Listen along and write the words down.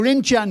We're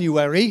in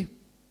January,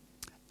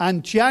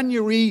 and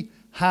January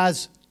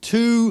has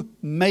two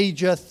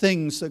major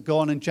things that go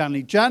on in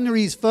January.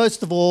 January is,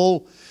 first of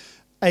all,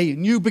 a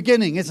new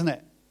beginning, isn't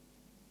it?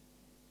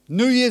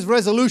 New Year's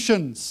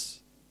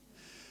resolutions.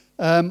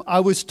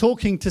 I was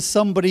talking to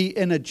somebody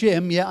in a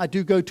gym. Yeah, I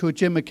do go to a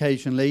gym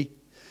occasionally.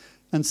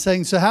 And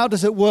saying, so how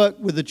does it work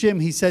with the gym?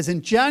 He says,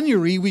 in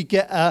January, we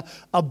get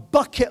a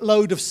bucket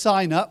load of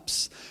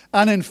sign-ups,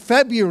 and in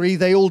February,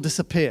 they all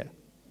disappear.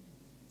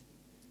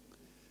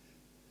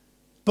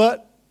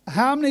 But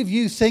how many of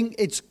you think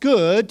it's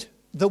good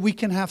that we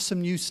can have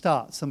some new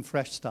starts, some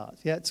fresh starts?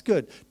 Yeah, it's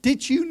good.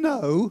 Did you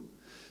know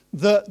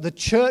that the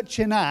church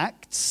in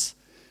Acts,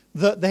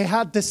 that they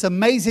had this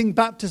amazing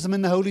baptism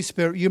in the Holy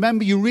Spirit? You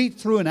remember, you read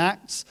through in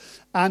Acts,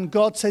 and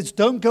God says,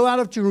 don't go out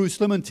of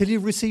Jerusalem until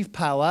you've received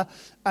power.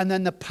 And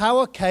then the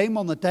power came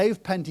on the day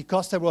of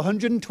Pentecost. There were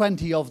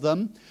 120 of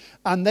them.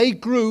 And they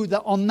grew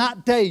on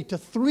that day to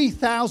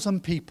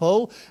 3,000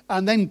 people.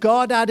 And then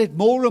God added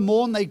more and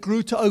more, and they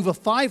grew to over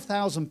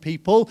 5,000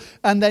 people.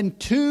 And then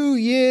 2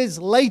 years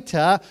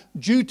later,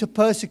 due to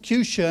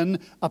persecution,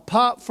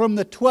 apart from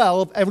the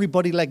 12,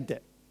 everybody legged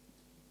it.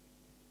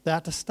 They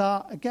had to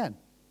start again.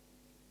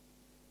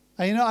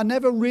 And I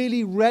never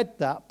really read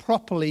that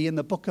properly in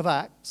the book of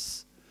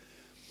Acts.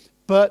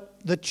 But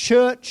the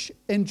church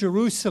in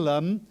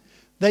Jerusalem,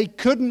 they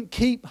couldn't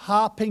keep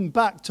harping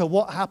back to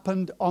what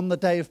happened on the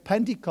day of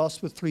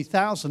Pentecost with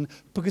 3,000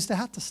 because they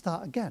had to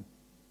start again.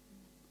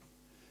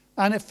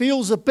 And it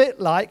feels a bit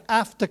like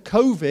after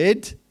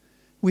COVID,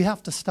 we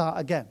have to start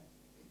again.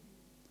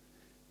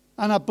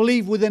 And I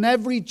believe within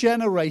every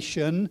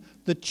generation,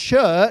 the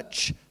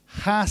church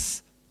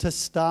has to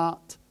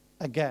start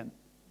again.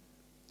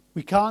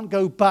 We can't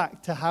go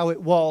back to how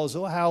it was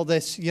or how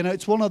this,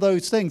 it's one of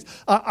those things.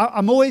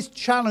 I'm always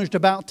challenged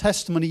about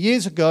testimony.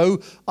 Years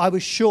ago, I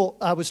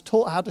was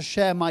taught how to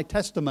share my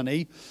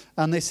testimony.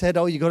 And they said,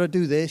 you got to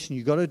do this and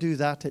you got to do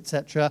that,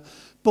 etc.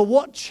 But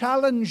what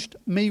challenged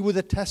me with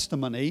a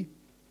testimony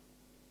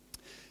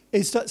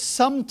is that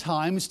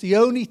sometimes the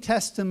only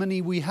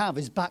testimony we have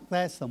is back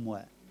there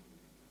somewhere.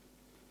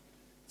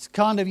 It's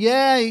kind of,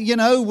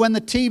 when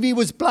the TV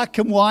was black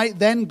and white,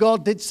 then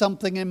God did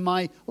something in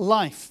my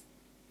life.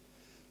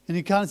 And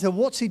you kind of say,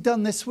 what's he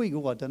done this week?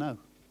 I don't know.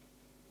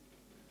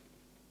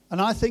 And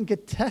I think a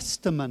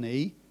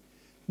testimony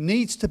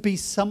needs to be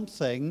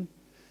something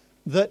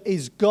that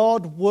is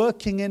God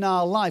working in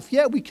our life.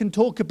 Yeah, we can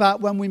talk about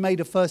when we made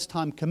a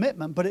first-time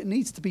commitment, but it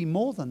needs to be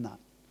more than that.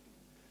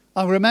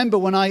 I remember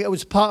when I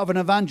was part of an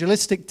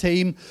evangelistic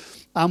team,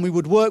 and we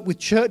would work with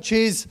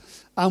churches,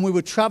 and we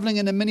were traveling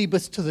in a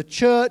minibus to the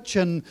church,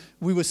 and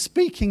we were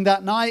speaking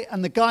that night,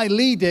 and the guy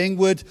leading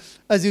would,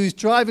 as he was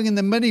driving in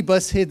the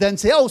minibus, he'd then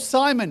say,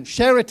 Simon,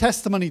 share a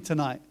testimony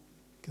tonight.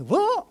 I go,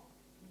 what?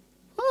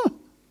 Huh.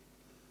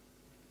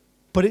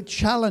 But it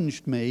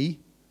challenged me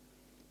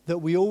that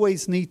we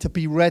always need to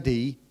be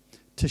ready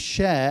to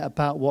share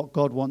about what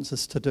God wants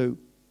us to do.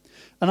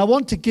 And I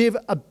want to give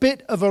a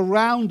bit of a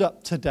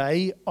roundup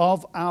today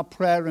of our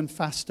prayer and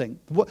fasting.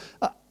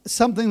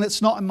 Something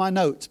that's not in my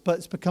notes, but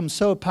it's become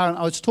so apparent.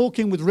 I was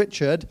talking with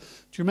Richard. Do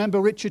you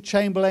remember Richard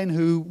Chamberlain,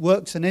 who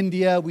works in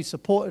India? We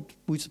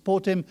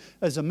support him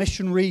as a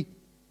missionary.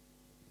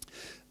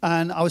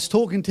 And I was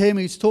talking to him.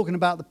 He was talking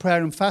about the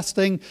prayer and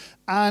fasting.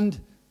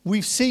 And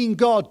we've seen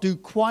God do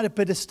quite a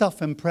bit of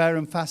stuff in prayer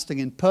and fasting,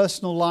 in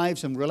personal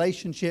lives and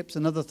relationships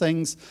and other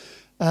things.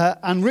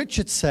 And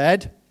Richard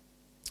said,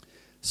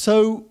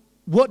 so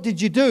what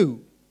did you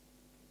do?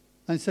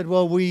 And I said,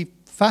 well, we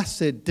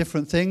fasted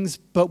different things,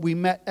 but we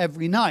met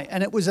every night.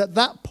 And it was at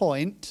that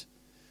point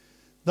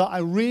that I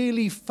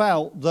really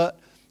felt that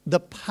the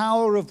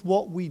power of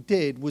what we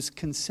did was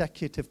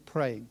consecutive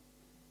praying.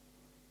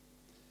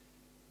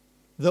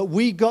 That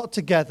we got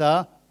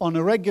together on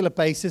a regular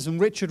basis, and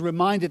Richard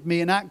reminded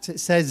me in Acts, it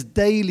says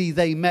daily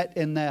they met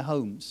in their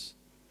homes.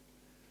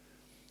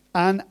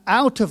 And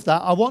out of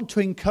that, I want to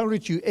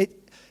encourage you,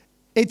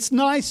 it's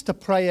nice to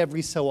pray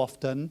every so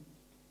often,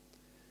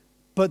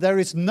 but there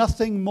is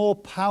nothing more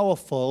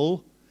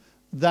powerful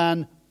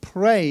than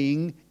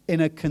praying in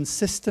a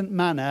consistent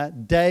manner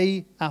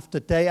day after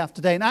day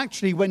after day. And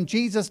actually, when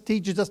Jesus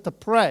teaches us to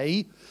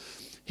pray,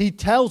 he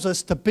tells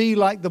us to be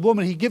like the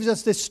woman. He gives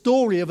us this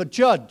story of a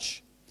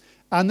judge.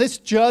 And this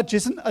judge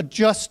isn't a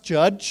just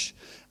judge,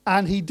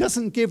 and he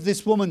doesn't give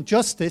this woman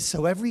justice,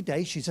 so every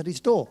day she's at his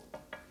door.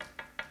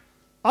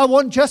 I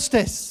want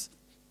justice.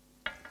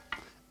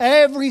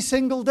 Every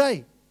single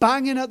day,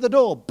 banging at the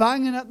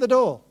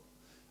door.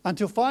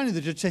 Until finally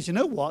the judge says, you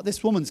know what,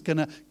 this woman's going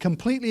to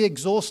completely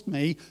exhaust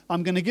me.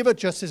 I'm going to give her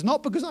justice,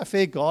 not because I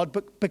fear God,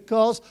 but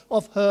because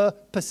of her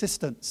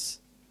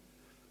persistence.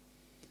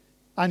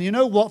 And you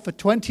know what, for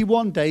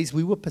 21 days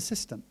we were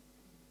persistent.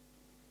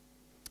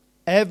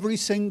 Every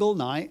single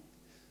night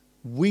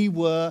we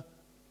were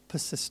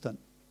persistent.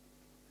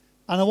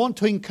 And I want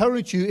to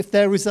encourage you, if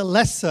there is a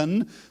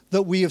lesson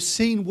that we have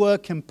seen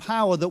work in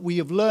power that we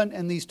have learned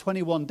in these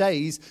 21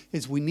 days,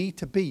 is we need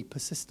to be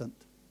persistent.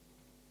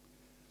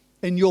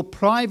 In your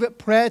private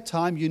prayer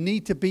time, you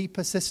need to be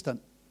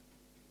persistent.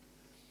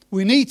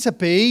 We need to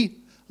be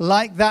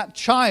like that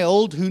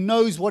child who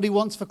knows what he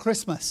wants for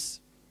Christmas.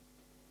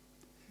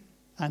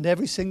 And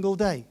every single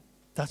day,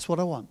 that's what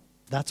I want.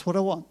 That's what I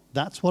want.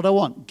 That's what I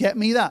want. Get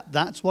me that.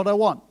 That's what I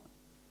want.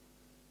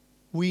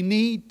 We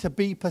need to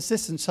be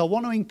persistent. So I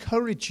want to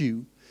encourage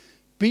you.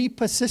 Be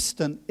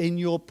persistent in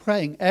your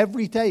praying.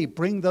 Every day,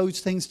 bring those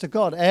things to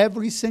God.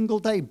 Every single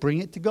day, bring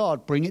it to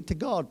God. Bring it to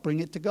God. Bring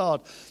it to God.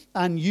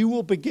 And you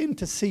will begin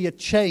to see a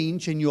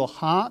change in your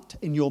heart,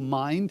 in your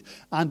mind,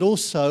 and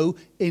also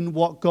in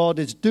what God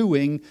is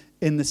doing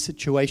in the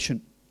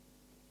situation.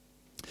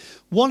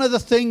 One of the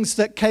things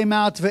that came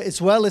out of it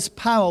as well is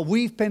power.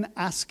 We've been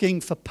asking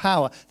for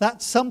power.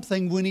 That's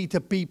something we need to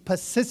be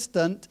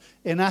persistent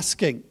in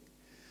asking.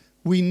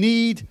 We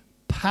need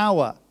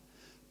power.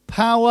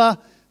 Power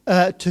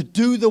to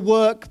do the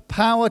work,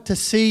 power to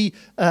see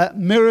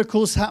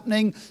miracles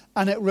happening.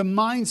 And it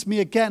reminds me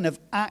again of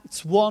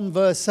Acts 1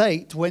 verse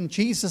 8 when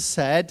Jesus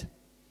said,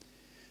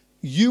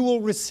 you will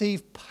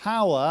receive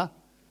power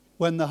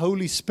when the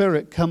Holy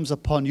Spirit comes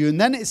upon you. And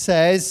then it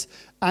says,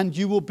 and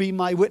you will be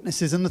my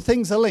witnesses. And the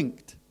things are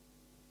linked.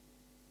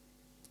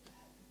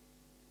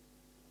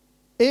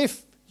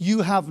 If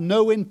you have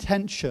no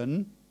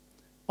intention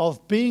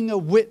of being a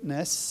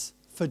witness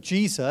for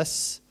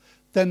Jesus,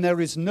 then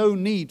there is no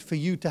need for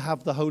you to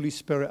have the Holy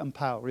Spirit and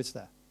power, is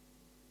there?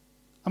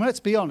 I mean, let's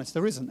be honest,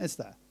 there isn't, is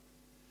there?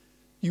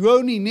 You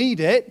only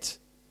need it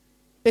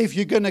if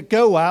you're going to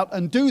go out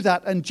and do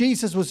that. And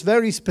Jesus was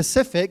very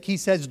specific. He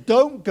says,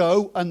 don't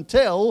go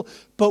until,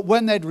 but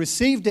when they'd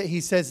received it,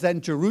 he says, then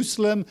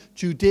Jerusalem,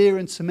 Judea,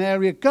 and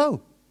Samaria,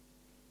 go.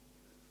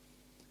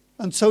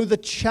 And so the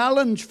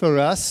challenge for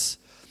us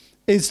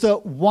is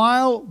that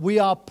while we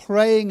are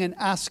praying and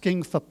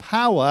asking for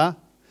power,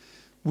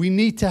 we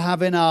need to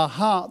have in our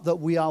heart that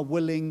we are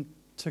willing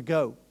to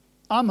go.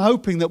 I'm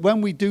hoping that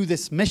when we do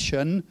this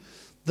mission,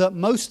 that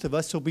most of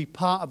us will be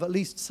part of at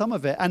least some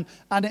of it. And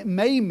it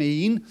may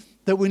mean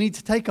that we need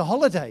to take a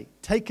holiday,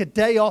 take a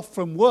day off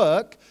from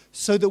work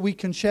so that we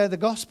can share the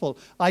gospel.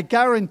 I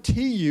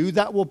guarantee you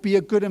that will be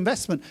a good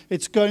investment.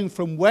 It's going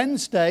from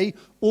Wednesday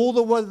all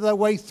the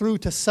way through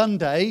to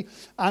Sunday.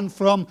 And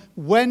from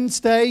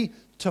Wednesday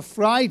to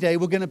Friday,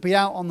 we're going to be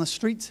out on the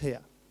streets here.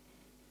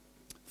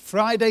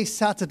 Friday,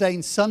 Saturday,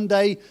 and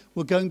Sunday,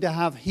 we're going to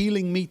have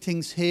healing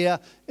meetings here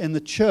in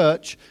the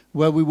church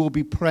where we will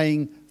be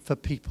praying for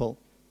people.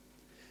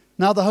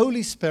 Now, the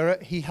Holy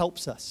Spirit, he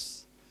helps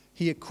us.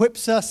 He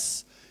equips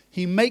us.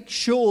 He makes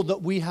sure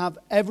that we have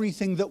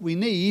everything that we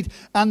need.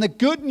 And the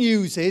good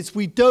news is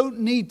we don't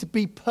need to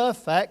be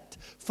perfect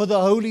for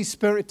the Holy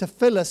Spirit to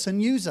fill us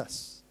and use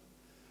us.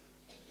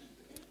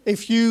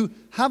 If you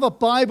have a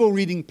Bible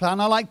reading plan,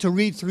 I like to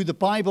read through the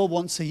Bible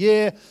once a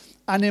year.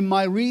 And in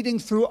my reading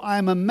through, I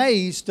am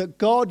amazed that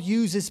God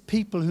uses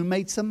people who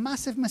made some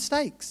massive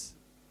mistakes.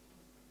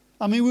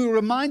 I mean, we were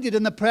reminded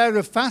in the prayer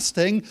of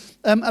fasting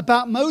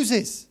about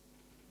Moses.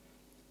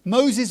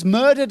 Moses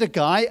murdered a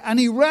guy and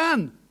he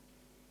ran.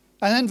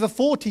 And then for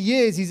 40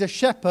 years, he's a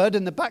shepherd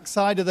in the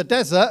backside of the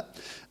desert.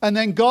 And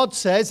then God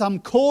says, I'm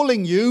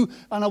calling you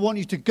and I want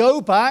you to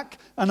go back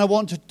and I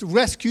want to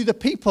rescue the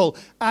people.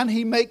 And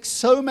he makes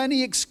so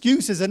many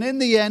excuses. And in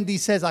the end, he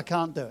says, I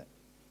can't do it.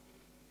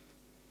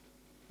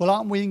 Well,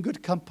 aren't we in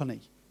good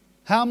company?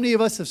 How many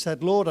of us have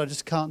said, Lord, I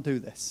just can't do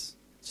this.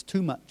 It's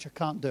too much. I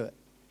can't do it.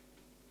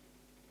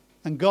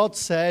 And God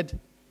said,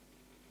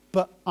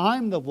 but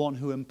I'm the one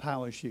who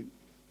empowers you.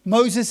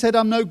 Moses said,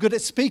 I'm no good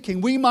at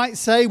speaking. We might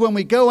say when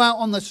we go out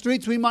on the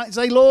streets, we might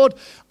say, Lord,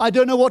 I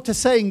don't know what to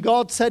say. And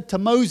God said to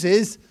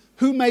Moses,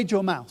 who made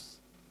your mouth?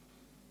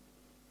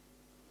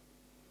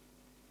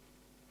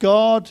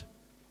 God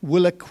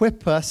will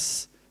equip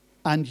us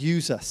and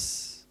use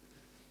us.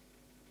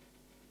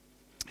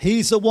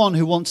 He's the one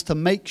who wants to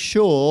make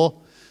sure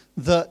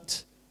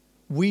that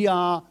we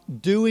are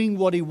doing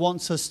what he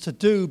wants us to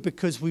do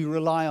because we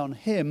rely on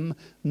him,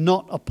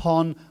 not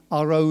upon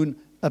our own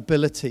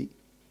ability.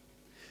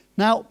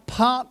 Now,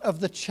 part of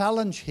the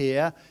challenge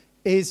here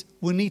is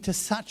we need to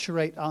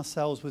saturate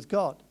ourselves with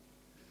God.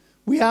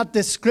 We had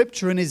this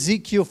scripture in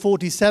Ezekiel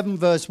 47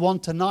 verse 1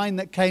 to 9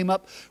 that came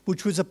up,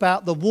 which was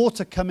about the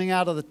water coming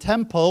out of the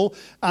temple.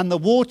 And the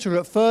water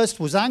at first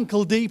was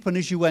ankle deep. And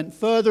as you went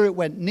further, it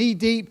went knee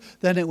deep.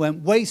 Then it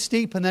went waist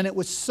deep. And then it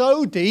was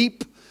so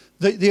deep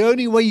that the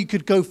only way you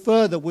could go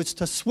further was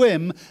to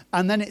swim.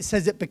 And then it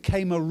says it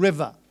became a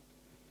river.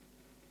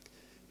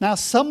 Now,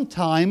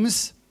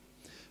 sometimes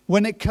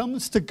when it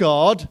comes to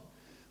God,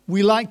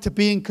 we like to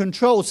be in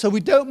control. So we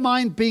don't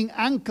mind being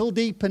ankle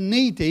deep and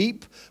knee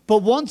deep.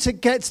 But once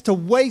it gets to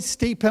waist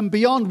deep and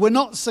beyond, we're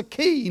not so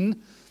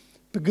keen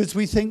because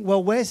we think,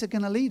 well, where's it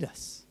going to lead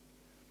us?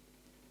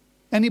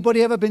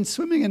 Anybody ever been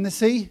swimming in the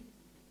sea?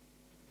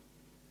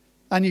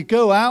 And you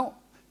go out,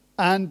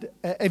 and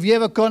have you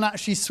ever gone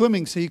actually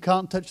swimming so you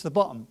can't touch the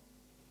bottom?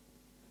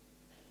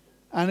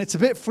 And it's a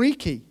bit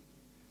freaky.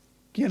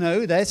 You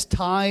know, there's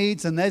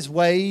tides and there's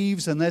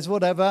waves and there's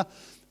whatever.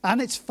 And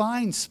it's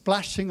fine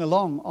splashing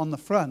along on the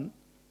front.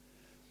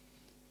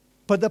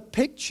 But the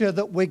picture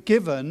that we're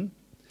given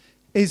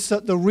is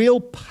that the real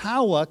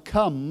power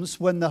comes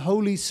when the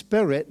Holy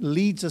Spirit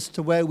leads us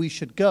to where we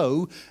should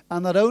go.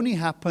 And that only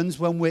happens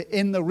when we're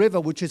in the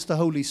river, which is the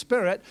Holy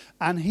Spirit,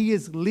 and he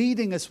is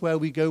leading us where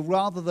we go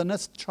rather than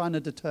us trying to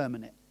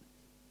determine it.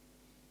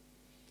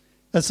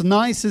 As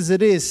nice as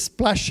it is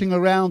splashing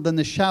around in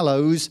the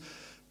shallows,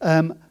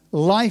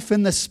 life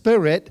in the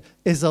Spirit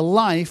is a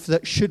life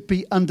that should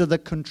be under the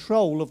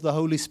control of the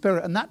Holy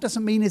Spirit. And that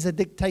doesn't mean he's a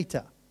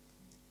dictator.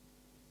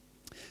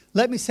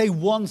 Let me say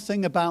one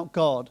thing about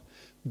God.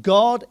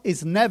 God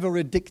is never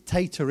a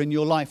dictator in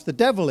your life. The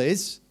devil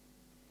is,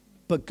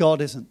 but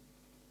God isn't.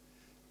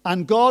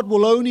 And God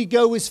will only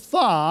go as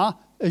far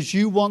as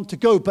you want to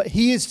go. But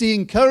he is the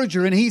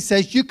encourager, and he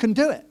says, you can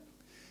do it.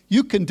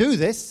 You can do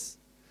this.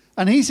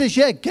 And he says,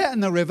 yeah, get in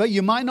the river.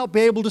 You might not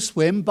be able to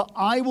swim, but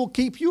I will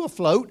keep you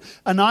afloat,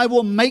 and I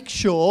will make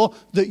sure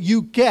that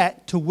you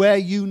get to where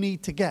you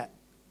need to get.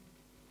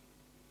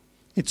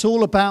 It's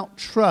all about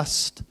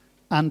trust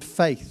and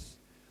faith.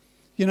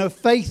 You know,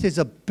 faith is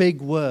a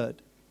big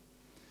word.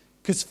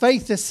 Because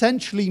faith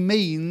essentially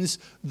means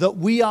that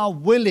we are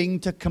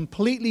willing to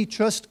completely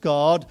trust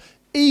God,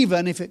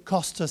 even if it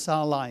costs us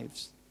our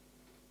lives.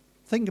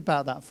 Think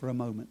about that for a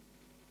moment.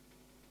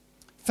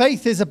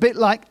 Faith is a bit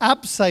like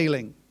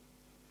abseiling.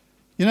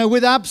 You know,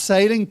 with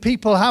abseiling,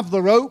 people have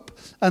the rope,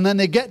 and then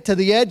they get to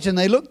the edge, and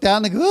they look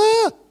down, and they go,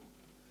 ah!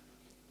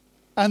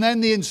 And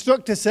then the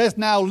instructor says,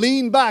 now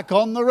lean back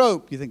on the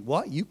rope. You think,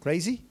 what? You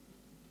crazy?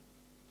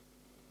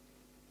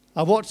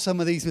 I watched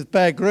some of these with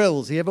Bear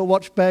Grylls. You ever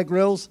watch Bear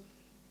Grylls?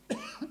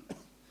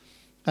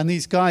 And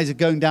these guys are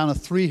going down a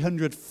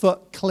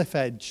 300-foot cliff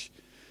edge.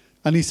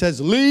 And he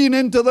says, lean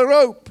into the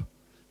rope.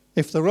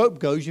 If the rope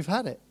goes, you've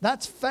had it.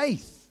 That's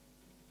faith.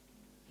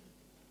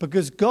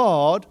 Because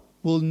God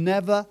will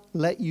never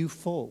let you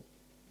fall.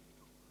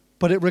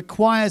 But it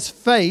requires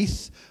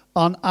faith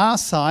on our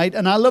side.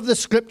 And I love the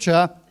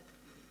scripture.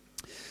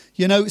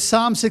 You know,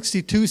 Psalm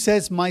 62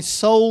 says, my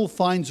soul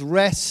finds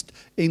rest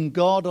in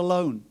God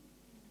alone.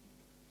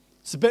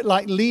 It's a bit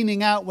like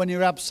leaning out when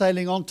you're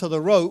abseiling onto the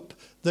rope,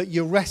 that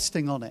you're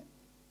resting on it.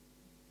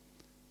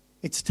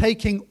 It's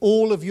taking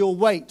all of your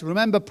weight.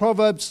 Remember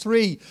Proverbs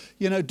 3,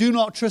 you know, do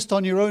not trust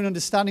on your own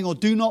understanding, or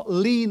do not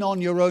lean on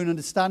your own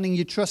understanding.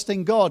 You trust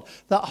in God.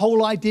 That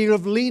whole idea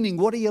of leaning,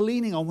 what are you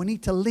leaning on? We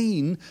need to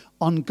lean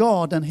on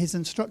God and his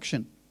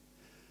instruction.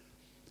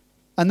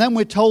 And then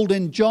we're told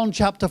in John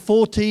chapter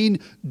 14,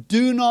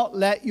 do not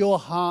let your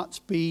hearts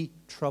be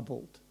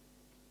troubled.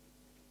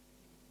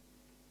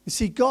 You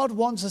see, God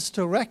wants us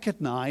to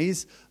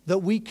recognize that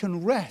we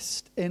can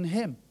rest in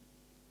him.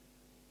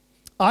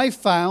 I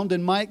found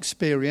in my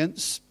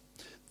experience,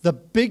 the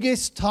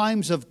biggest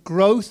times of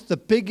growth, the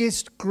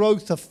biggest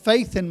growth of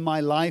faith in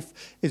my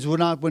life is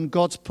when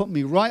God's put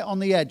me right on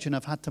the edge and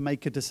I've had to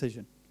make a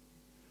decision.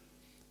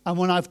 And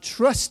when I've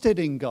trusted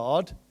in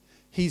God,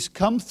 he's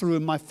come through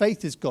and my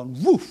faith has gone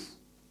woof.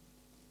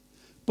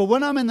 But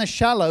when I'm in the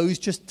shallows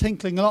just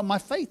tinkling along, my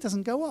faith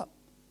doesn't go up.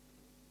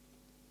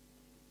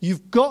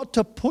 You've got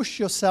to push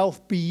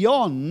yourself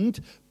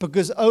beyond,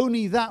 because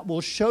only that will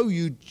show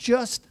you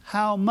just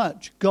how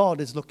much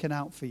God is looking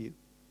out for you.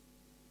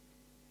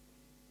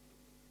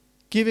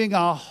 Giving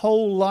our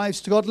whole lives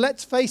to God.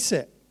 Let's face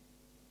it.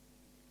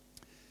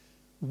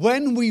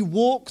 When we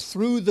walk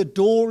through the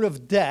door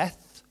of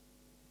death,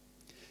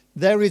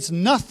 there is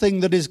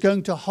nothing that is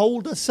going to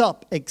hold us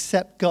up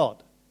except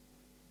God.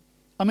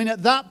 I mean,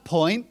 at that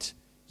point,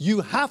 you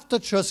have to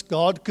trust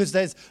God because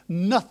there's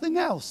nothing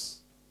else.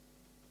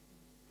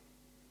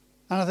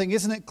 And I think,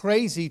 isn't it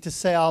crazy to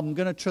say, I'm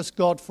going to trust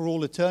God for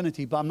all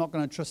eternity, but I'm not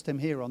going to trust him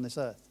here on this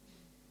earth?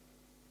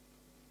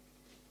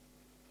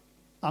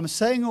 I'm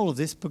saying all of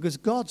this because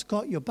God's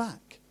got your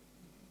back.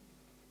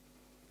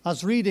 I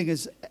was reading,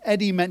 as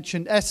Eddie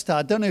mentioned, Esther.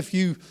 I don't know if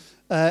you,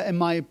 in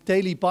my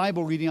daily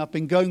Bible reading, I've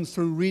been going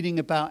through reading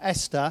about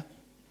Esther.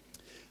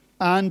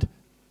 And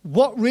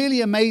what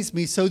really amazed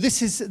me, so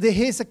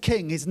here's a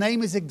king. His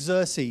name is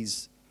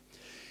Xerxes.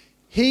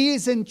 He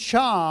is in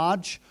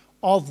charge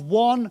of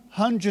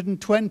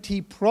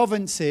 120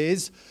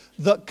 provinces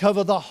that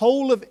cover the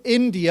whole of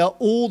India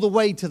all the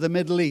way to the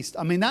Middle East.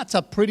 I mean, that's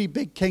a pretty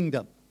big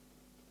kingdom.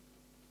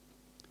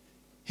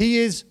 He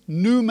is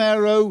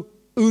numero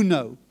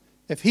uno.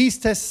 If he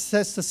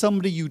says to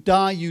somebody, you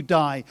die, you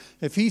die.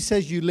 If he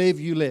says you live,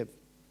 you live.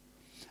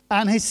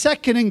 And his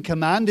second in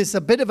command is a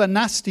bit of a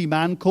nasty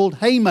man called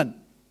Haman.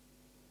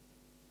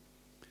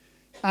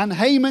 And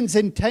Haman's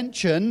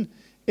intention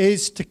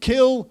is to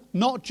kill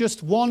not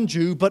just one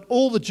Jew, but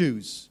all the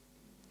Jews.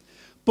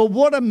 But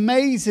what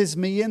amazes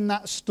me in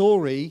that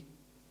story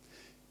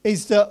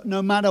is that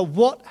no matter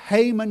what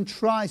Haman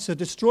tries to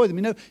destroy them,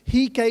 you know,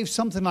 he gave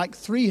something like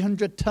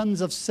 300 tons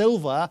of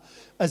silver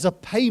as a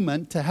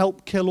payment to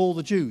help kill all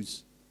the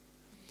Jews.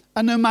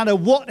 And no matter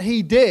what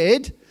he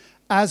did,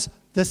 as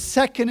the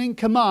second in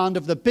command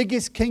of the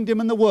biggest kingdom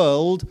in the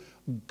world,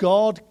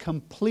 God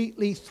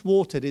completely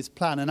thwarted his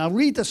plan. And I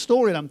read the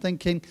story and I'm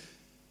thinking,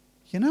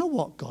 you know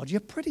what, God, you're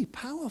pretty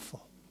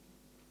powerful.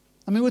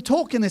 I mean, we're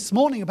talking this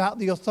morning about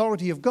the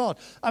authority of God.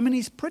 I mean,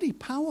 he's pretty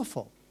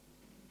powerful.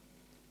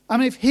 I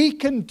mean, if he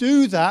can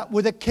do that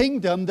with a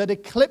kingdom that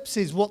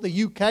eclipses what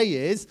the UK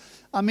is,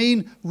 I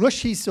mean,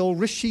 Rishi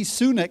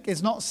Sunak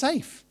is not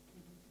safe.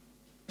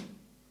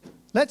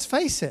 Let's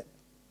face it.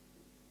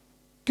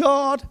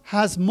 God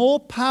has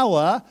more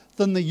power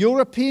than the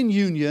European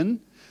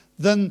Union,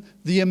 than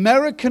the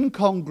American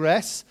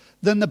Congress,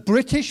 than the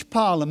British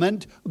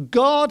Parliament.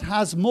 God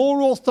has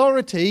more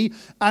authority,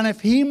 and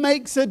if he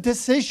makes a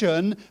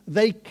decision,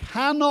 they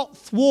cannot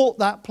thwart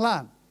that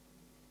plan.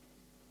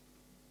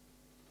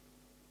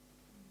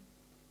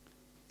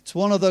 It's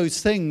one of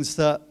those things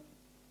that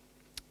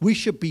we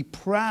should be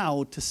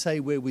proud to say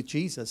we're with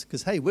Jesus,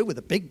 because, hey, we're with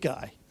a big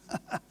guy.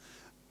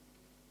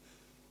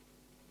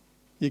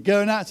 You're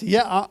going out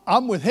to,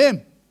 I'm with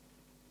him.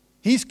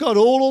 He's got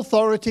all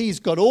authority.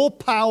 He's got all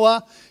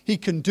power. He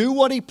can do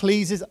what he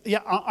pleases. Yeah,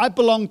 I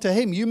belong to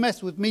him. You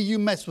mess with me, you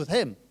mess with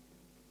him.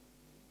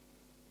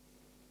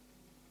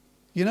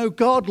 You know,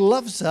 God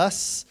loves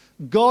us.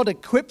 God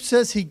equips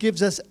us. He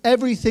gives us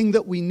everything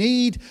that we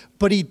need.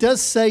 But he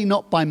does say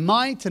not by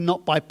might and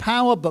not by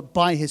power, but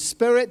by his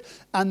Spirit.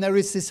 And there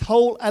is this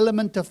whole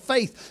element of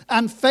faith.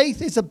 And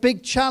faith is a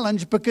big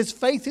challenge, because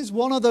faith is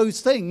one of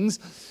those things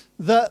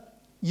that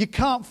you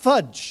can't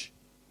fudge.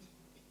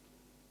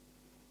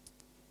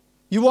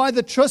 You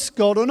either trust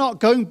God or not.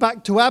 Going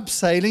back to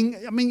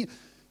abseiling, I mean,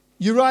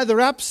 you're either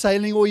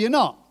abseiling or you're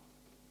not.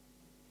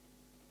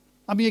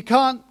 I mean, you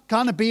can't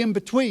kind of be in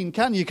between,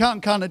 can you? You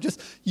can't kind of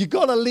just, you've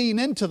got to lean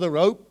into the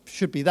rope.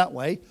 Should be that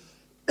way.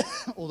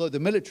 Although the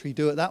military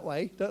do it that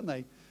way, don't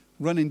they?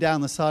 Running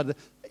down the side of the...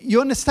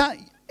 You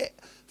understand?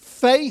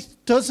 Faith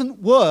doesn't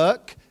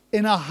work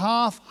in a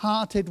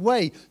half-hearted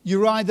way.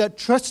 You're either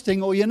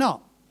trusting or you're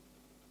not.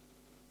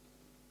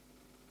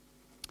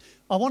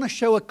 I want to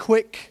show a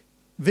quick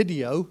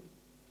video.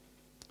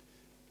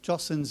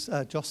 Zoe's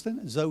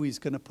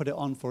going to put it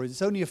on for us.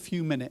 It's only a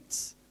few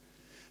minutes.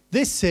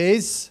 This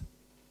is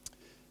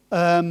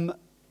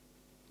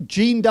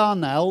Jean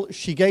Darnell.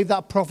 She gave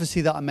that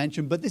prophecy that I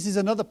mentioned, but this is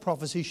another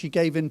prophecy she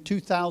gave in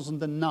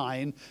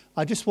 2009.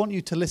 I just want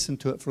you to listen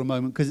to it for a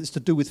moment, because it's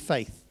to do with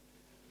faith.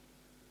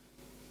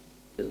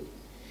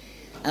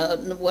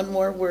 One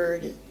more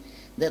word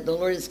that the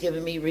Lord has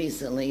given me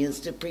recently is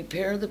to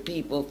prepare the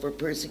people for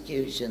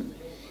persecution.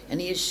 And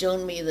he has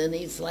shown me that in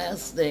these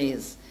last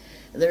days,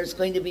 there's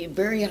going to be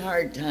very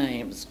hard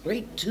times,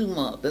 great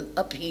tumult and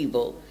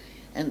upheaval,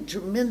 and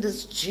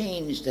tremendous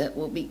change that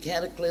will be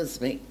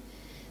cataclysmic.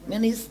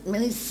 Many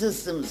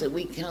systems that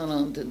we count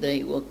on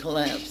today will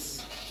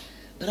collapse.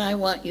 But I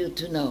want you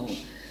to know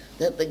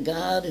that the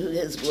God who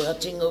is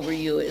watching over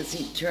you is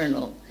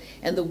eternal,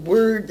 and the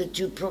word that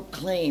you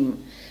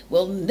proclaim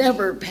will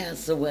never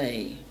pass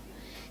away.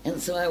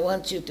 And so I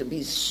want you to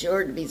be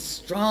sure to be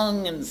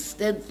strong and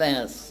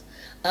steadfast,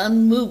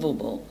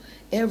 unmovable,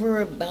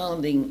 ever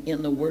abounding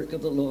in the work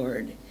of the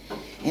Lord,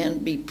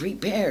 and be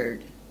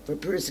prepared for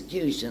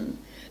persecution.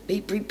 Be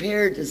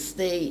prepared to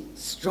stay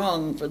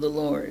strong for the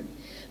Lord,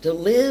 to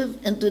live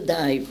and to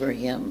die for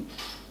him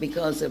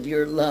because of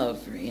your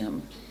love for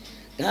him.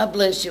 God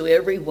bless you,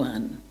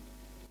 everyone.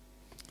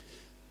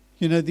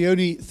 You know, the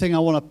only thing I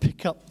want to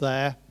pick up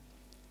there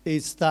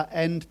is that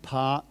end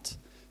part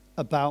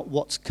about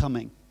what's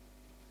coming.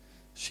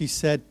 She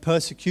said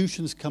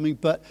persecution's coming,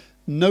 but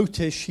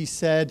notice she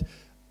said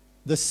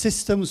the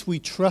systems we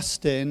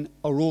trust in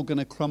are all going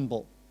to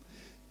crumble.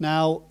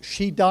 Now,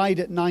 she died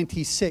at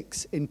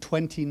 96 in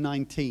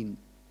 2019.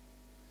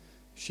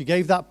 She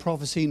gave that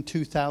prophecy in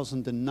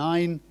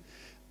 2009.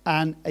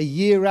 And a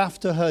year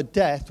after her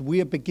death,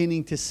 we are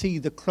beginning to see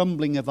the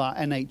crumbling of our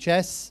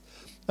NHS,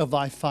 of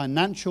our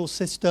financial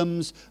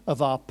systems,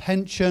 of our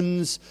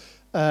pensions,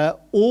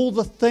 all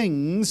the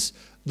things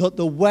that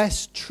the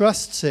West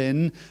trusts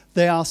in,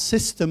 their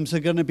systems are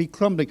going to be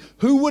crumbling.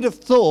 Who would have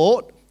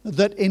thought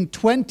that in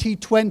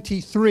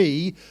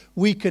 2023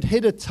 we could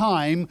hit a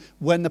time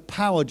when the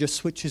power just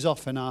switches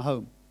off in our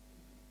home?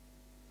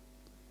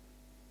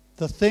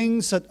 The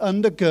things that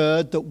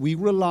undergird, that we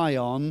rely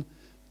on,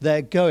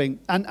 they're going.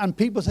 And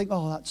people think,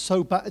 oh, that's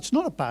so bad. It's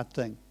not a bad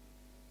thing.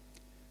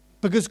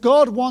 Because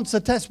God wants a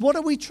test. What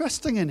are we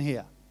trusting in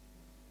here?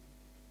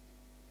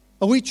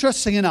 Are we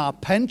trusting in our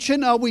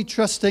pension? Are we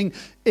trusting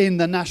in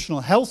the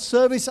National Health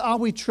Service? Are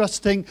we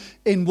trusting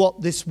in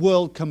what this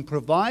world can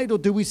provide? Or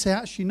do we say,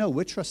 actually, no,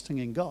 we're trusting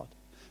in God?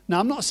 Now,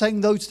 I'm not saying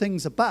those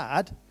things are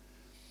bad,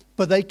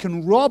 but they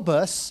can rob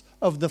us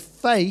of the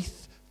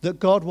faith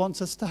that God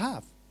wants us to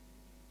have.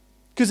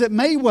 Because it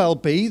may well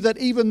be that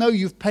even though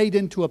you've paid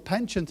into a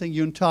pension thing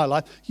your entire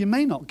life, you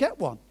may not get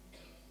one.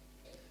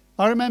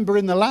 I remember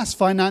in the last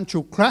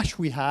financial crash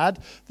we had,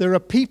 there are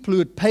people who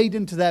had paid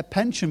into their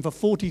pension for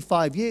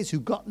 45 years who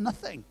got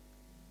nothing.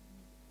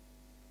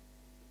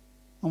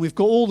 And we've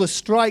got all the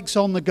strikes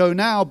on the go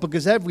now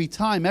because every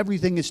time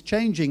everything is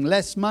changing,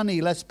 less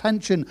money, less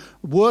pension,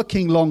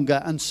 working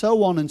longer, and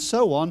so on and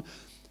so on.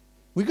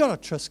 We've got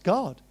to trust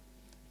God.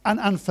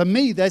 And for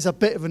me, there's a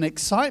bit of an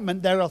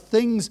excitement. There are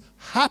things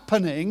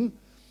happening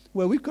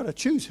where we've got to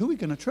choose who we're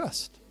going to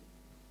trust.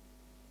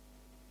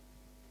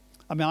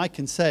 I mean, I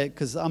can say it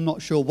because I'm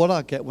not sure what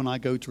I'll get when I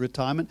go to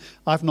retirement.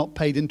 I've not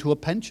paid into a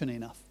pension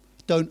enough.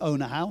 Don't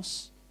own a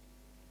house.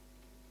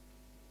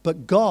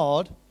 But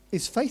God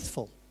is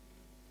faithful.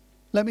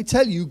 Let me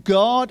tell you,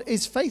 God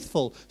is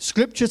faithful.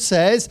 Scripture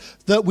says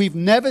that we've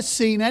never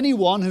seen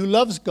anyone who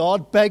loves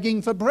God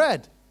begging for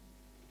bread.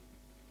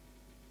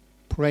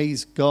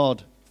 Praise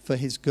God for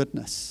his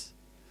goodness.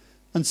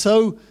 And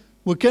so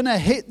we're going to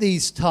hit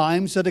these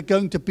times that are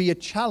going to be a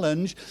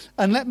challenge.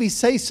 And let me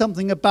say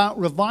something about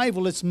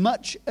revival. As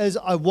much as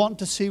I want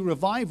to see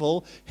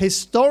revival,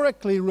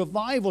 historically,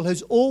 revival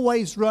has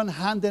always run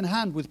hand in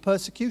hand with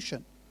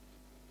persecution.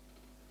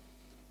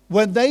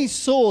 When they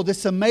saw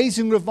this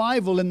amazing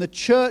revival in the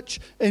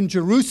church in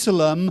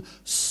Jerusalem,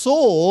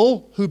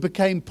 Saul, who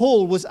became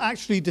Paul, was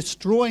actually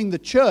destroying the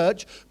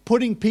church,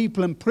 putting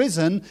people in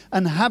prison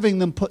and having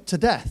them put to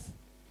death.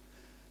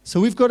 So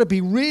we've got to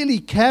be really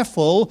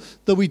careful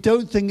that we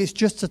don't think it's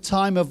just a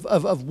time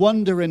of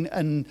wonder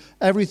and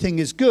everything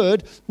is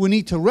good. We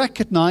need to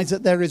recognize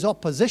that there is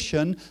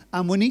opposition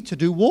and we need to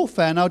do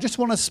warfare. And I just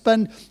want to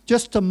spend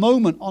just a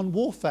moment on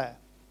warfare.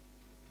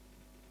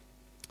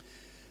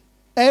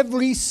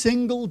 Every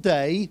single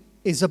day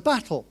is a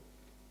battle.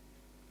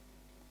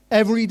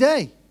 Every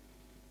day.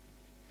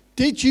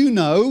 Did you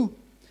know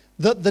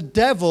that the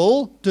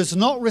devil does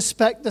not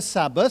respect the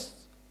Sabbath?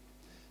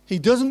 He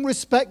doesn't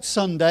respect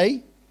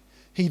Sunday.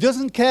 He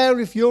doesn't care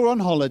if you're on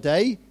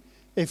holiday.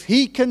 If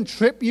he can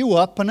trip you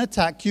up and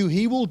attack you,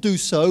 he will do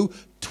so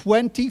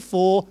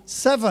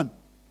 24/7.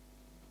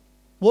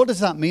 What does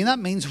that mean? That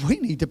means we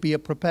need to be a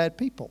prepared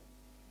people.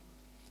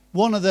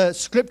 One of the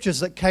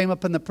scriptures that came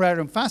up in the prayer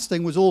and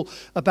fasting was all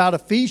about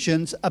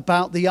Ephesians,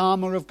 about the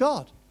armor of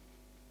God.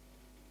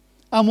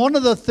 And one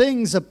of the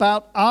things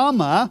about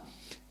armor,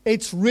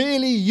 it's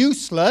really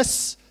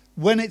useless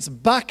when it's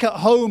back at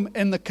home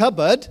in the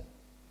cupboard.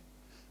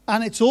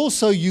 And it's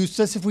also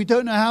useless if we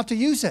don't know how to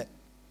use it.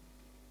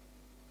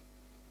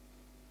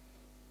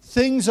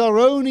 Things are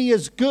only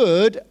as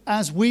good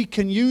as we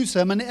can use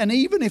them. And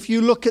even if you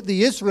look at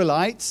the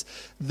Israelites,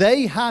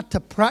 they had to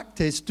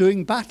practice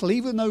doing battle.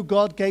 Even though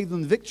God gave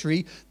them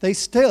victory, they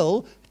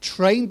still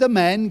trained the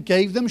men,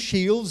 gave them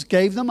shields,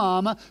 gave them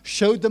armor,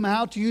 showed them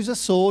how to use a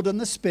sword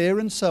and the spear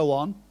and so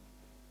on.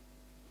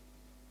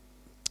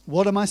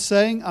 What am I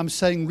saying? I'm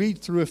saying read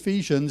through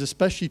Ephesians,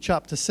 especially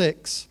chapter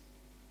 6,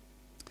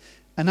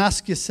 and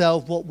ask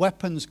yourself what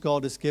weapons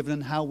God has given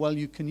and how well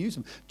you can use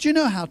them. Do you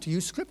know how to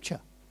use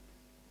Scripture?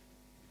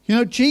 You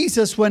know,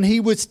 Jesus, when he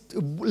was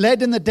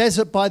led in the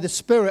desert by the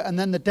Spirit and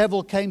then the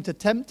devil came to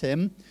tempt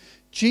him,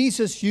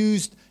 Jesus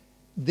used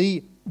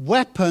the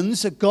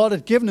weapons that God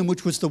had given him,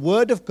 which was the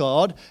Word of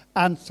God,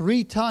 and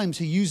 3 times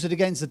he used it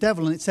against the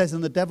devil, and it says,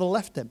 and the devil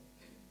left him.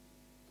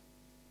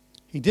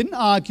 He didn't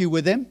argue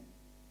with him.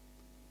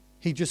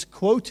 He just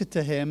quoted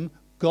to him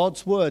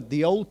God's Word,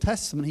 the Old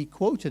Testament. He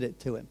quoted it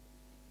to him.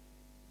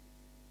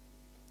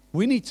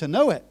 We need to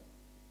know it.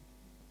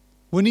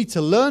 We need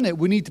to learn it.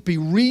 We need to be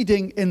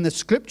reading in the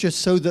Scriptures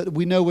so that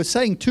we know we're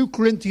saying. 2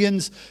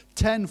 Corinthians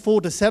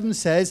 10:4-7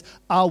 says,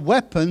 our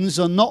weapons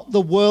are not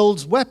the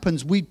world's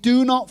weapons. We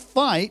do not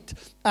fight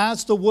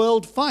as the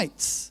world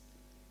fights.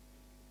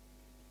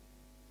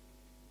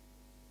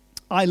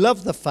 I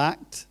love the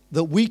fact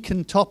that we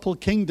can topple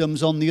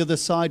kingdoms on the other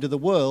side of the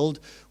world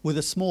with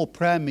a small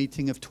prayer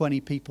meeting of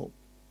 20 people.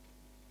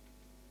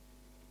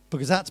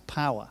 Because that's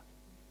power.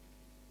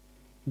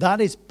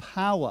 That is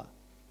power.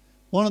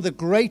 One of the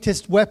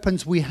greatest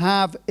weapons we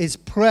have is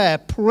prayer.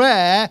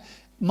 Prayer,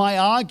 my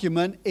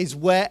argument, is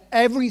where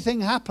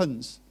everything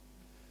happens.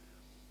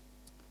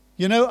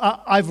 You know,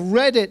 I've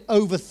read it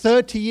over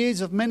 30 years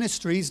of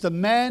ministries. The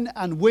men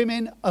and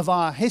women of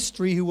our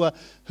history who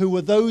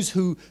were those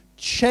who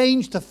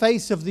changed the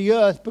face of the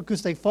earth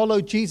because they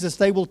followed Jesus,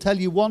 they will tell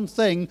you one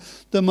thing: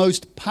 the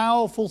most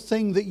powerful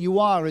thing that you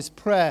are is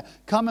prayer.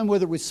 Come in,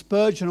 whether it was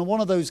Spurgeon or one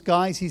of those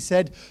guys, he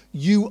said,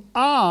 you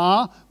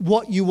are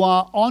what you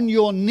are on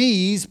your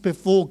knees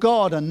before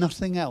God and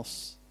nothing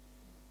else.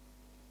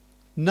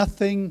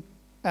 Nothing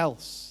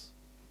else.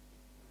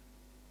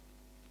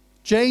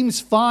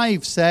 James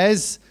 5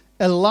 says,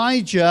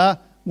 Elijah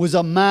was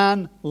a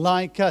man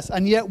like us,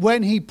 and yet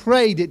when he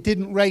prayed, it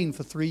didn't rain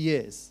for 3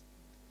 years.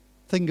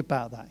 Think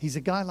about that. He's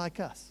a guy like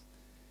us.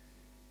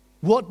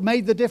 What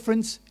made the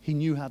difference? He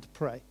knew how to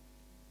pray.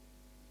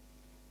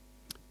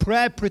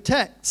 Prayer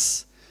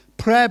protects.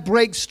 Prayer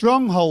breaks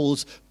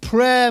strongholds.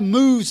 Prayer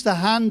moves the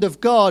hand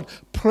of God.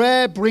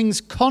 Prayer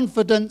brings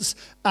confidence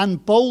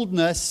and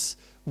boldness.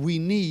 We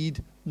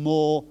need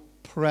more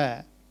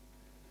prayer.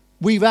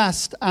 We've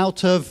asked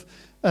out of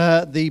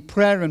the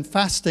prayer and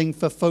fasting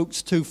for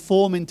folks to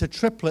form into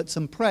triplets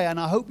and pray, and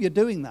I hope you're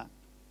doing that.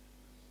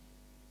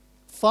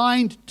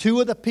 Find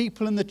 2 other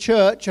people in the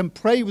church and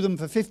pray with them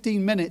for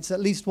 15 minutes at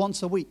least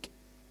once a week.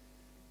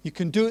 You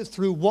can do it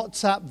through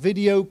WhatsApp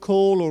video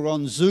call or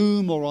on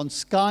Zoom or on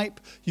Skype.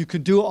 You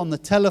can do it on the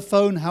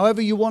telephone,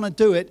 however you want to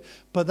do it.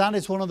 But that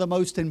is one of the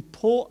most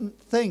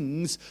important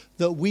things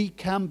that we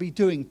can be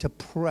doing, to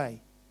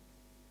pray.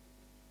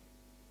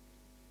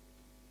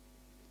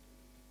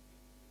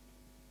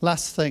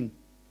 Last thing,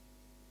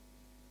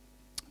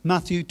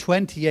 Matthew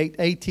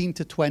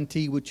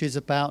 28:18-20, which is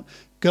about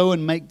go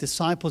and make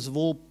disciples of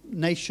all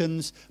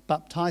nations,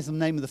 baptize them in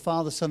the name of the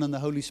Father, Son, and the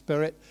Holy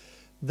Spirit.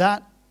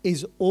 That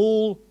is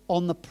all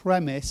on the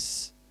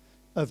premise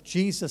of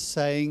Jesus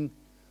saying,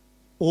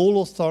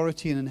 all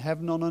authority in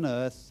heaven and on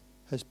earth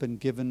has been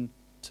given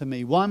to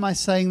me. Why am I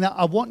saying that?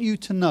 I want you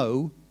to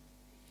know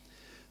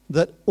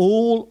that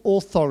all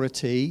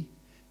authority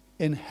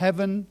in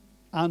heaven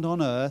and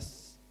on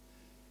earth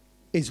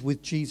is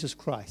with Jesus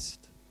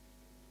Christ.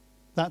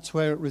 That's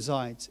where it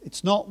resides.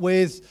 It's not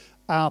with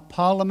our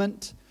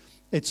parliament.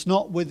 It's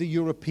not with the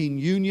European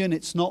Union.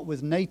 It's not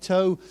with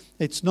NATO.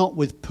 It's not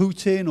with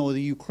Putin or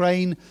the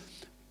Ukraine.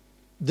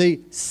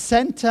 The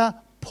center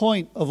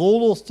point of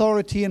all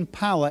authority and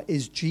power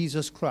is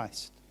Jesus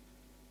Christ.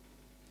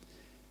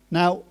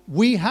 Now,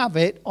 we have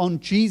it on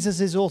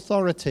Jesus'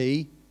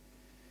 authority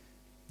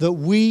that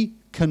we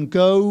can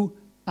go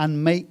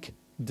and make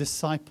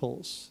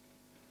disciples.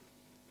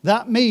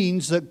 That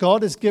means that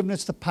God has given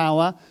us the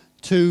power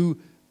to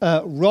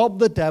rob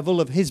the devil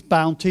of his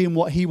bounty and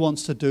what he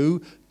wants to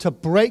do, to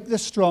break the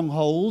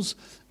strongholds,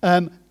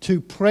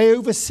 to pray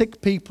over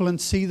sick people and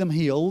see them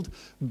healed.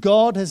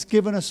 God has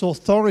given us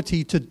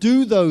authority to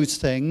do those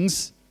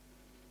things,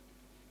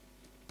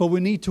 but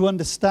we need to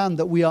understand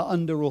that we are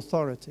under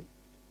authority.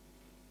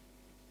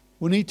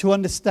 We need to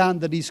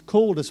understand that he's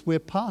called us. We're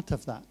part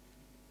of that.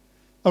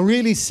 A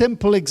really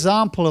simple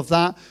example of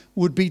that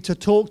would be to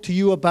talk to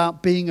you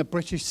about being a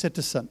British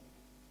citizen.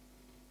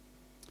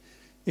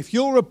 If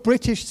you're a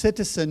British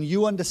citizen,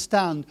 you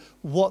understand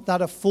what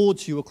that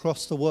affords you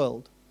across the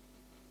world.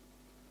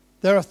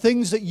 There are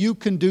things that you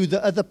can do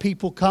that other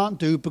people can't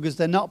do because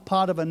they're not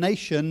part of a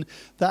nation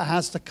that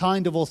has the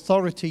kind of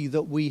authority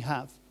that we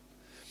have.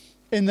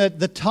 In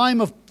the time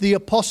of the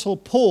Apostle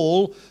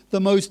Paul, the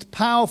most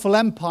powerful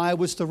empire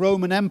was the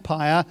Roman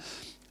Empire,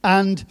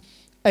 and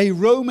a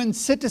Roman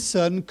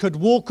citizen could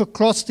walk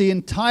across the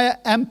entire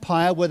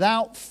empire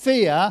without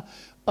fear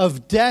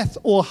of death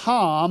or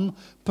harm,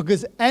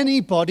 because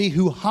anybody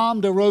who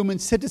harmed a Roman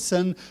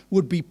citizen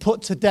would be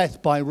put to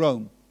death by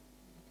Rome.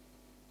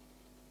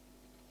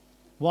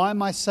 Why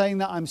am I saying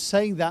that? I'm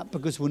saying that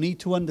because we need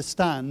to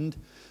understand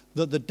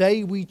that the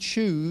day we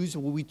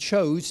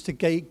chose to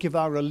give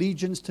our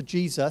allegiance to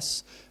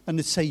Jesus and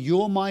to say,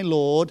 you're my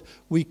Lord,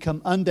 we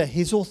come under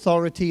his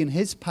authority and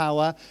his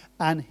power,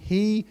 and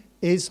he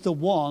is the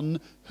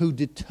one who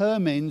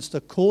determines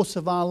the course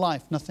of our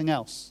life, nothing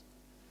else.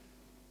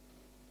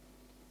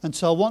 And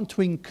so I want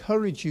to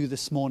encourage you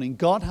this morning.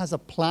 God has a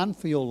plan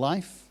for your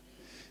life.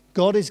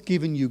 God has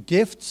given you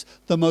gifts.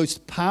 The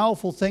most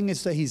powerful thing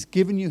is that he's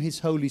given you his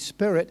Holy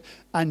Spirit,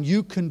 and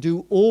you can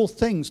do all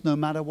things no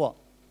matter what.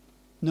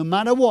 No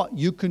matter what,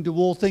 you can do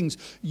all things.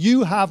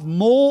 You have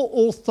more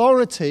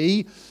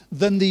authority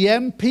than the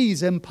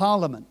MPs in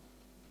Parliament.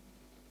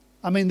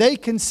 I mean, they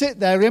can sit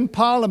there in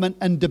Parliament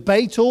and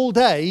debate all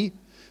day,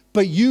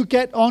 but you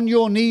get on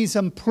your knees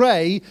and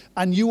pray,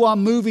 and you are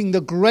moving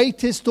the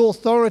greatest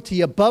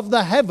authority above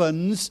the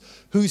heavens,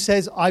 who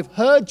says, I've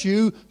heard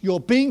you,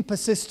 you're being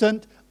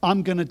persistent,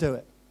 I'm going to do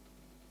it.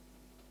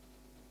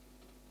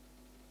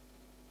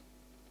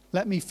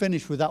 Let me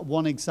finish with that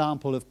one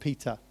example of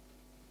Peter.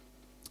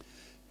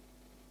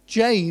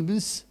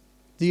 James,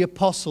 the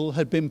apostle,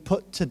 had been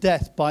put to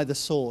death by the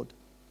sword.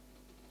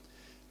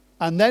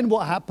 And then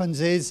what happens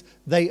is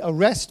they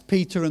arrest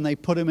Peter and they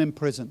put him in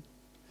prison.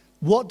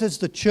 What does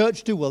the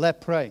church do? Well, they're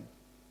praying.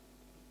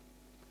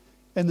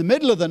 In the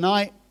middle of the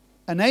night,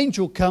 an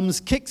angel comes,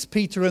 kicks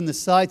Peter in the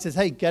side, says,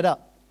 hey, get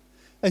up.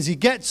 As he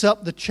gets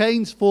up, the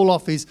chains fall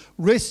off his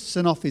wrists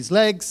and off his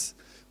legs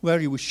where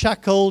he was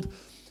shackled.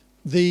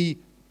 The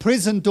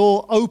prison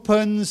door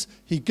opens.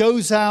 He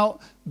goes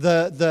out.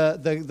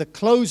 The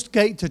closed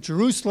gate to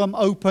Jerusalem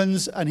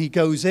opens, and he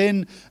goes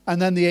in.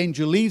 And then the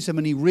angel leaves him,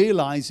 and he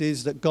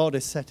realizes that God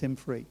has set him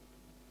free.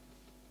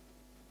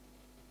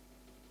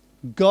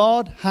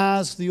 God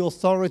has the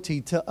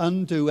authority to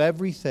undo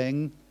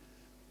everything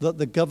that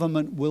the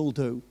government will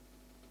do.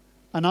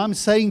 And I'm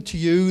saying to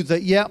you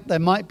that, there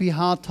might be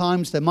hard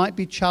times, there might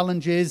be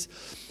challenges,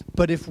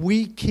 but if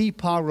we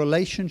keep our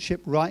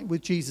relationship right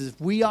with Jesus,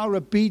 if we are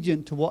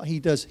obedient to what he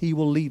does, he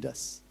will lead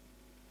us.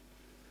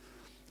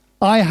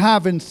 I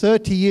have, in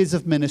 30 years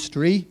of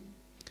ministry,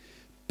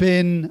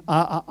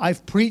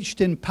 I've preached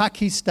in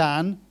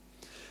Pakistan,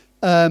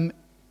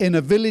 in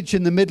a village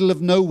in the middle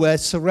of nowhere,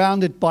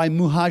 surrounded by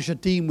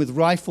mujahideen with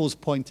rifles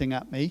pointing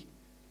at me.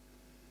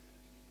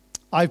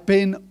 I've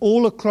been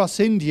all across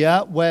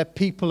India where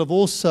people have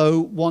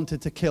also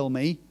wanted to kill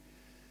me.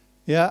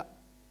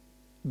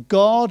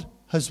 God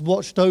has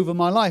watched over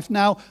my life.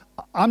 Now,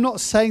 I'm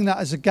not saying that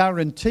as a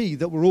guarantee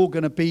that we're all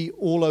going to be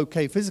all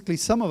okay physically.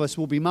 Some of us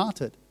will be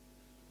martyred.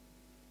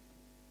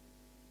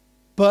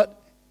 But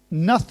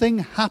nothing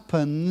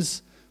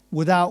happens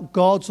without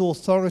God's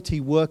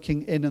authority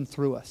working in and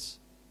through us.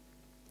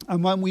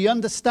 And when we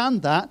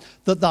understand that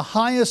the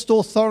highest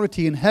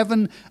authority in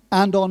heaven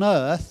and on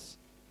earth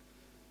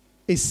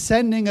is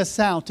sending us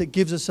out, it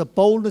gives us a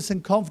boldness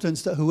and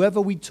confidence that whoever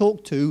we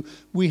talk to,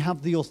 we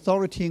have the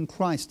authority in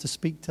Christ to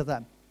speak to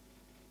them.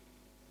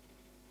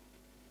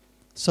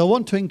 So I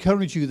want to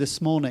encourage you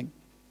this morning.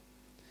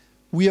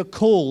 We are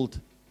called.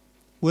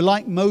 We're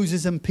like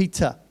Moses and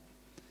Peter.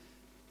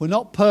 We're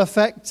not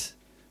perfect.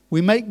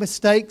 We make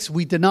mistakes.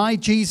 We deny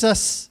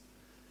Jesus.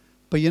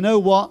 But you know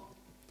what?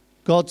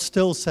 God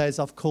still says,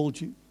 I've called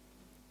you.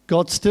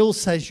 God still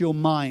says, you're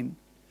mine.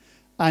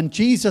 And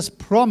Jesus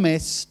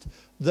promised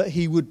that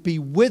he would be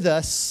with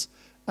us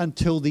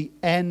until the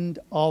end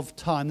of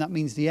time. That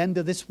means the end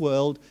of this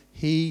world,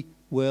 he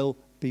will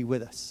be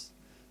with us.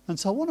 And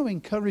so I want to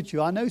encourage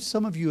you. I know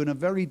some of you in a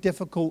very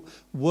difficult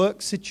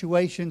work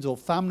situations or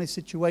family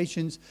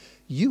situations,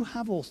 you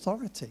have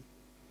authority.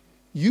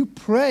 You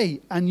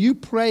pray, and you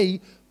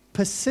pray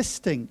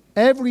persisting.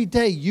 Every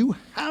day you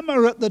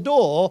hammer at the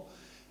door,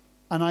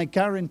 and I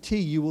guarantee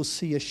you will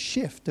see a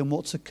shift in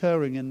what's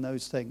occurring in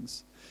those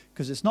things.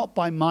 Because it's not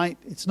by might,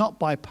 it's not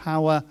by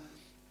power,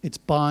 it's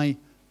by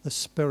the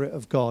Spirit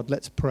of God.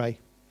 Let's pray.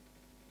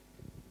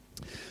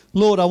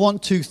 Lord, I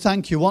want to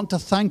thank you. I want to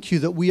thank you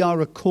that we are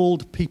a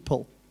called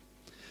people.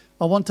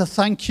 I want to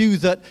thank you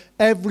that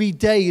every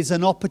day is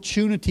an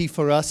opportunity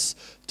for us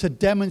to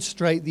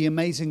demonstrate the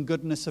amazing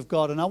goodness of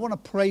God. And I want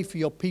to pray for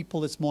your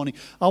people this morning.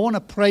 I want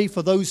to pray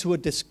for those who are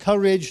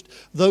discouraged,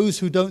 those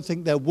who don't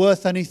think they're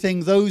worth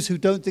anything, those who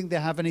don't think they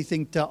have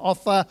anything to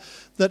offer,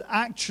 that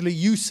actually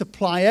you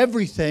supply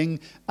everything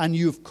and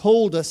you've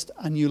called us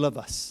and you love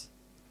us.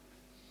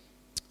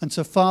 And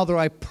so, Father,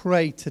 I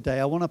pray today,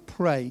 I want to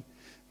pray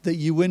that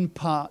you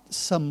impart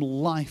some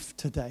life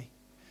today.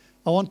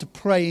 I want to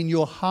pray in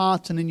your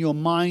heart and in your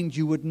mind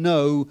you would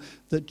know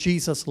that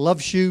Jesus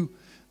loves you,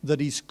 that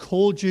he's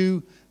called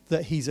you,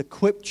 that he's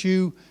equipped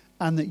you,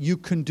 and that you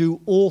can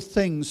do all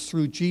things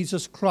through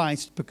Jesus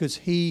Christ because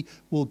he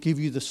will give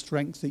you the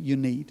strength that you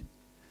need.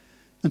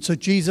 And so,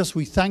 Jesus,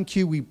 we thank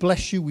you, we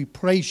bless you, we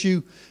praise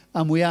you,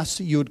 and we ask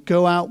that you would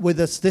go out with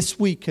us this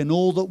week in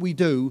all that we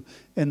do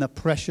in the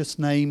precious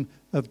name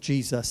of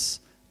Jesus.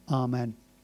 Amen.